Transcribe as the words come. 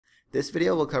This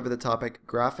video will cover the topic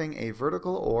graphing a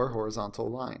vertical or horizontal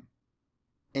line.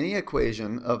 Any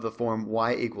equation of the form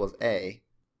y equals a,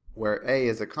 where a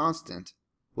is a constant,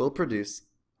 will produce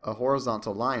a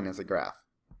horizontal line as a graph.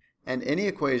 And any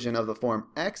equation of the form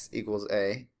x equals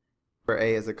a, where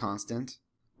a is a constant,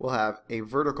 will have a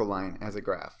vertical line as a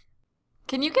graph.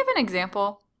 Can you give an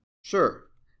example? Sure.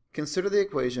 Consider the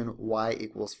equation y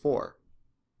equals 4.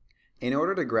 In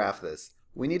order to graph this,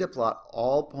 we need to plot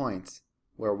all points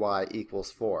where y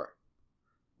equals 4.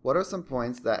 What are some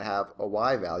points that have a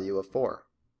y value of 4?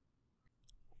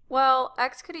 Well,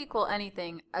 x could equal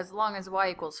anything as long as y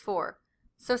equals 4.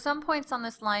 So some points on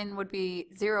this line would be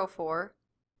 0, 4,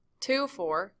 2,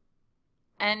 4,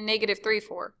 and negative 3,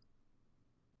 4.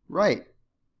 Right.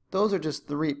 Those are just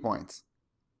 3 points.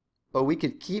 But we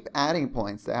could keep adding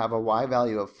points that have a y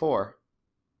value of 4.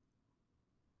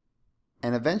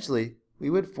 And eventually, we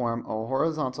would form a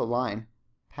horizontal line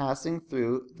passing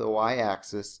through the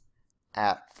y-axis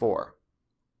at 4.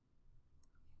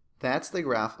 That's the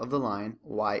graph of the line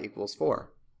y equals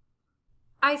 4.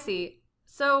 I see.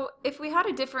 So if we had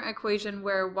a different equation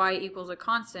where y equals a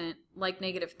constant, like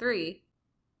negative 3,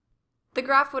 the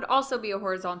graph would also be a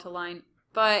horizontal line,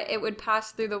 but it would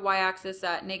pass through the y-axis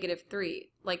at negative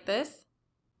 3, like this?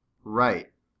 Right.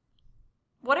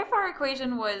 What if our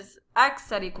equation was x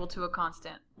set equal to a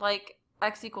constant, like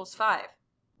x equals 5?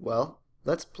 Well,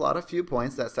 let's plot a few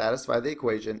points that satisfy the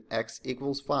equation x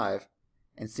equals 5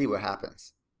 and see what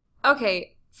happens.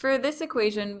 Okay, for this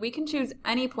equation, we can choose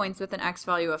any points with an x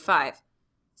value of 5.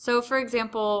 So for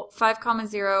example, 5,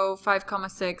 0, 5,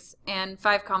 6, and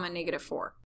 5, negative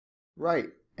 4. Right,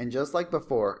 and just like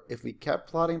before, if we kept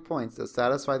plotting points that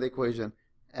satisfy the equation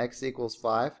x equals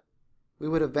 5, we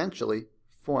would eventually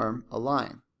form a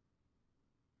line.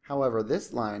 However,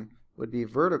 this line would be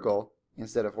vertical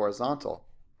instead of horizontal,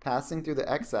 passing through the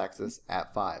x-axis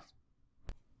at 5.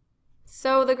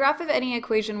 So the graph of any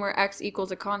equation where x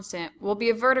equals a constant will be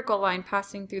a vertical line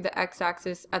passing through the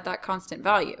x-axis at that constant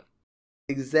value.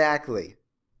 Exactly.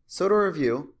 So to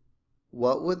review,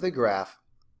 what would the graph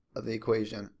of the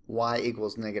equation y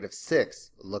equals negative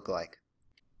 6 look like?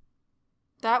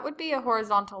 That would be a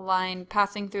horizontal line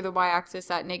passing through the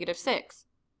y-axis at negative 6.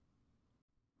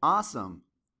 Awesome.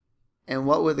 And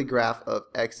what would the graph of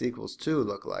x equals 2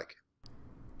 look like?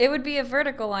 It would be a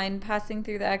vertical line passing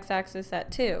through the x-axis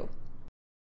at 2.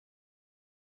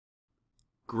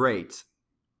 Great.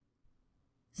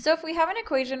 So if we have an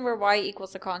equation where y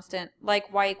equals a constant,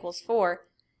 like y equals 4,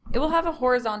 it will have a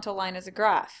horizontal line as a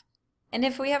graph. And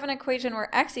if we have an equation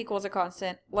where x equals a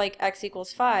constant, like x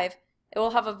equals 5, it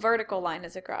will have a vertical line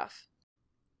as a graph.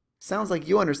 Sounds like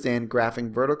you understand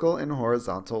graphing vertical and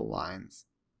horizontal lines.